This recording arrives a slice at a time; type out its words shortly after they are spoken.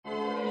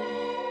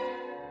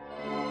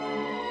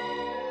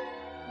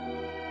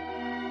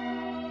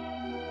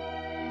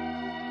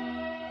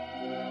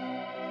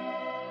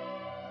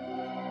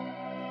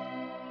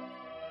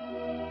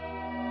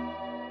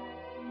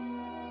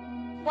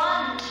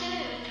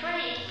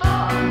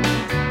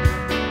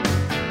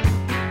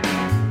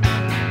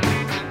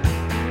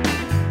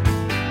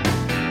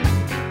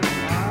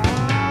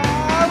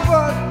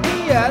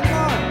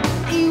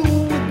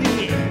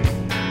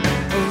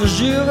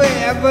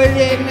Живое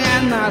время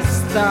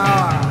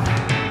настало,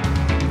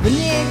 в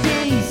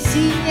небе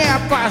сине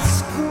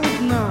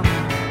паскудно,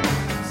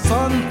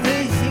 солнце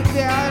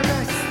себя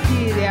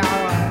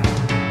растеряло,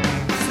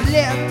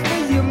 след по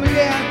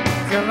земле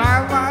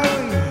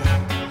кровавый,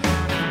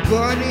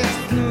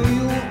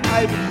 горестную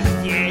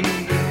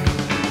обидели.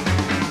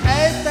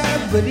 Это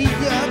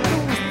бредет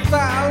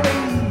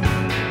усталый,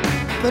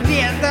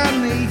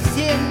 преданный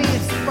всеми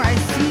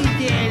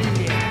спаситель.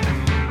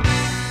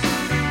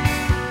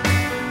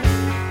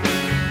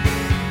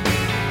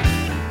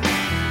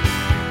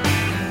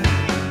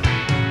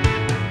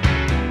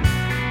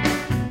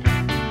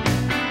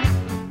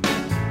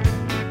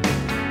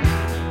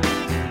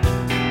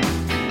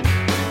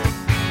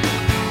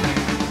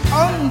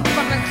 Он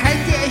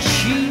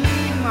проходящий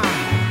мимо,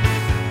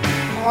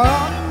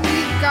 он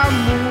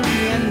никому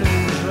не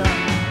нужен.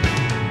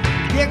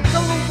 Где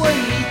клубы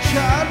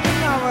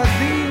черного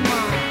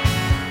дыма,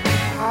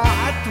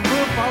 ад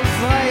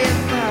выползает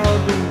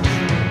наружу.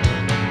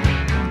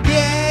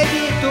 Где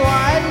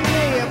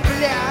ритуальные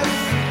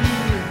пляски,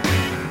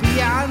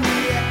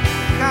 пьяные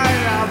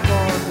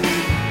хороводы,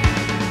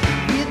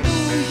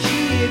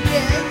 ведущие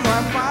без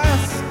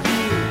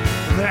опаски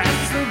в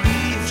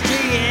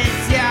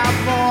расступившиеся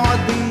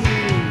воды.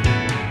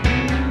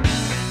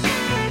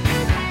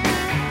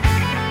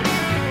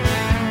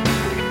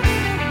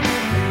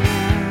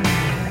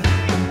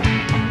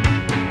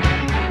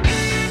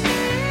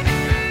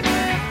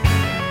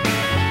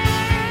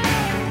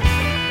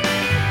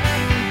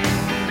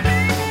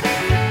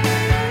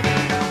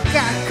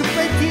 Как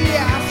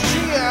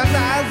потерявшие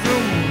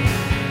разум,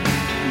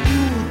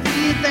 пьют и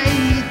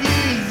таит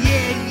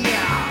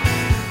зелья,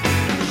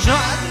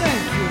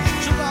 жадностью,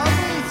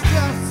 чтобы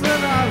все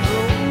сразу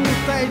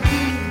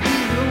утопить в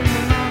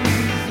безумном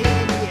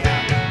веселье,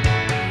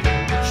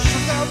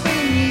 чтобы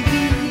не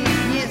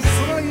видеть, не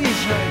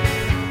слышать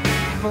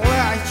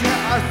плача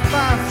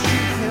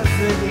оставшихся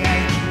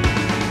зрячих.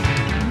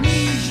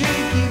 Ниже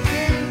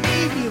теперь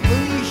или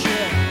выше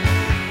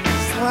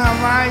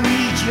слова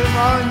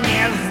ничего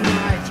не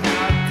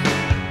значат.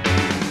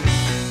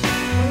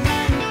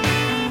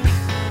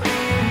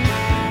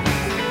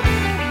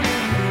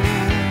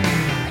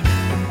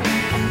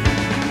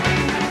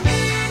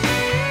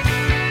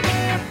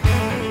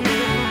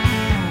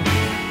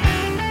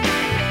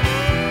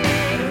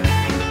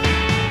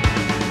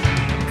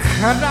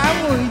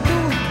 Храмы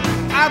идут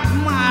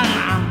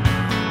обманом,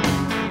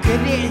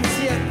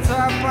 крестятся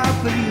по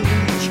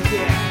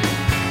привычке,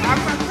 а в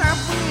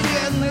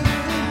отопыренных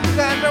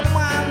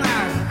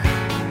карманах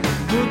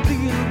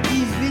бутылки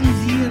с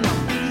бензином.